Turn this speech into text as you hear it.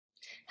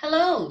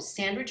Hello,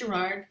 Sandra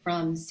Gerard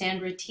from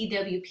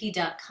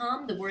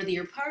sandratwp.com, the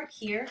worthier part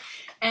here.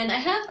 And I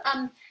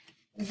have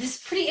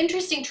this pretty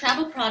interesting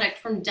travel product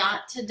from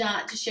Dot to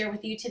Dot to share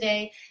with you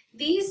today.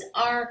 These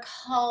are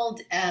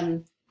called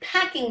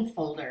packing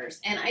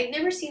folders, and I'd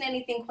never seen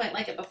anything quite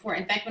like it before.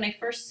 In fact, when I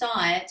first saw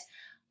it,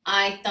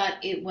 I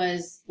thought it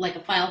was like a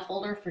file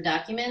folder for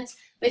documents.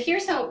 But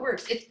here's how it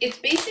works. It's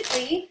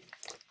basically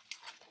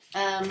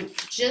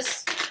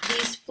just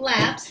these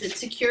flaps that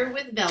secure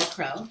with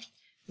Velcro.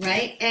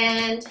 Right,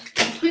 and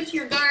you put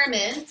your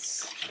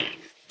garments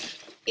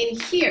in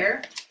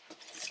here,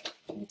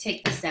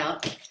 take this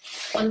out,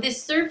 on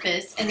this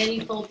surface, and then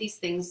you fold these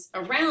things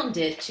around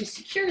it to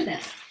secure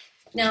them.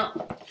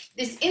 Now,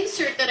 this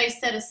insert that I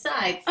set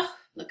aside, oh,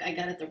 look, I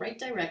got it the right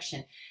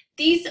direction.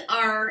 These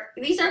are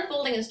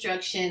folding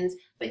instructions,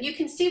 but you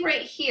can see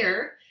right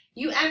here,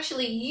 you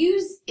actually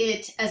use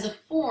it as a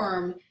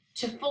form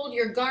to fold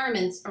your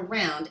garments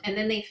around, and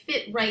then they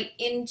fit right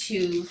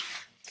into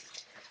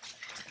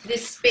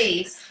this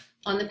space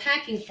on the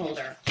packing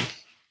folder.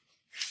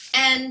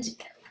 And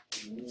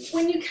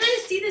when you kind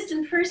of see this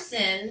in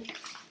person,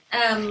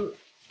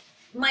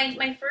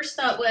 my first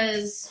thought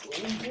was,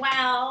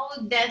 wow,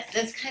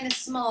 that's kind of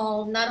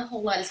small, not a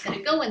whole lot is going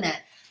to go in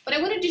that. But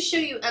I wanted to show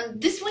you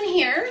this one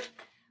here.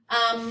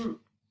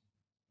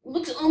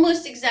 Looks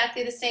almost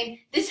exactly the same.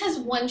 This has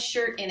one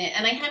shirt in it,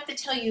 and I have to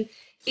tell you,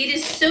 it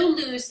is so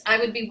loose, I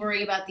would be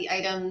worried about the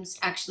items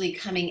actually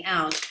coming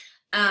out.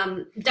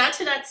 Dot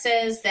to Dot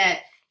says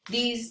that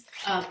these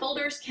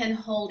folders can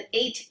hold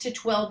 8 to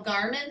 12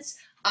 garments.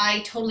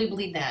 I totally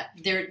believe that.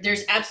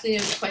 There's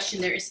absolutely no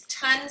question. There is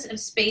tons of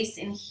space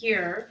in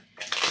here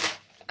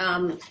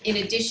in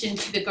addition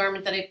to the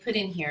garment that I put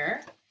in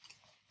here.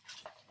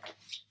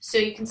 So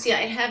you can see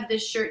I have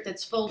this shirt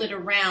that's folded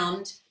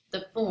around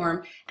the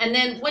form. And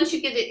then once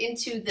you get it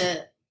into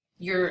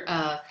your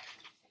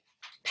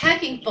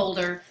packing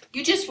folder,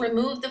 you just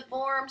remove the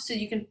form so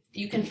you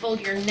can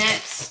fold your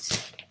next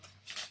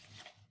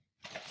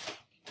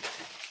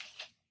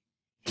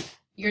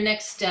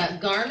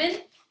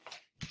garment.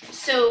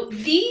 So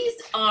these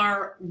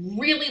are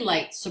really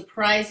light,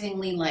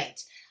 surprisingly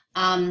light.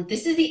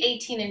 This is the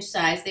 18-inch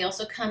size. They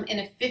also come in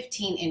a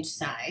 15-inch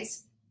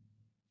size.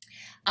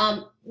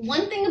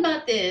 One thing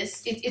about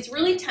this, it's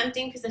really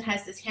tempting because it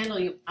has this handle.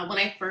 When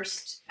I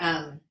first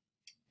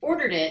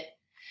ordered it,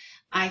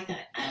 I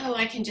thought, oh,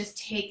 I can just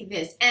take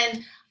this.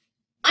 And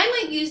I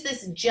might use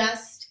this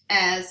just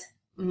as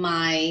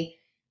my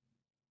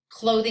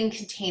clothing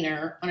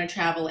container on a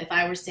travel. If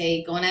I were,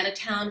 say, going out of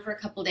town for a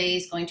couple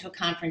days, going to a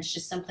conference,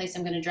 just someplace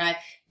I'm going to drive.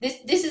 This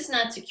is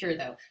not secure,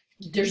 though.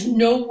 There's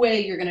no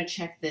way you're going to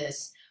check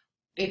this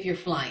if you're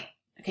flying.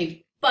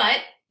 Okay,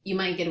 but you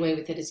might get away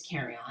with it as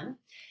carry-on.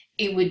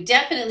 It would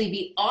definitely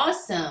be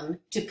awesome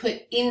to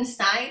put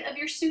inside of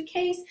your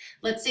suitcase.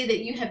 Let's say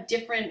that you have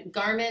different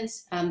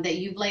garments that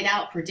you've laid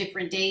out for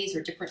different days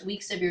or different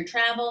weeks of your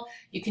travel.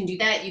 You can do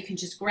that. You can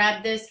just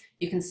grab this.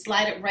 You can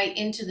slide it right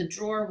into the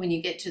drawer when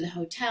you get to the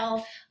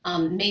hotel.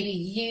 Maybe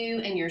you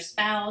and your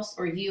spouse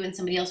or you and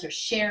somebody else are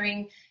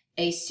sharing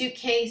a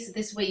suitcase.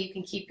 This way you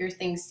can keep your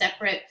things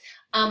separate.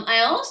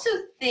 I also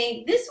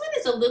think this one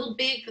is a little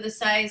big for the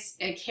size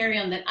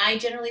carry-on that I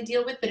generally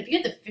deal with, but if you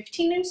had the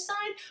 15-inch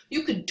side,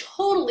 you could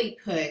totally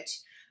put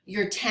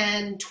your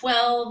 10,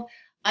 12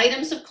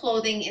 items of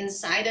clothing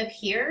inside of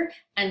here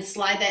and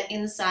slide that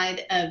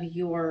inside of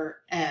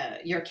your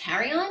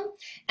carry-on,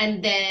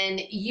 and then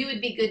you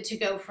would be good to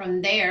go from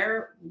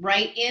there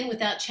right in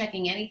without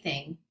checking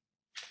anything.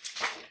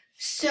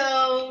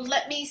 So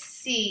let me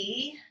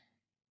see.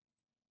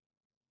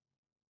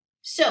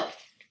 So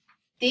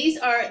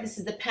this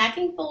is the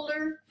packing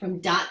folder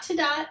from Dot to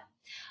Dot.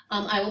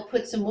 I will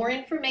put some more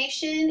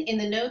information in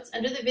the notes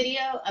under the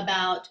video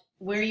about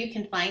where you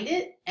can find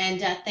it, and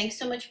thanks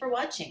so much for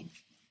watching.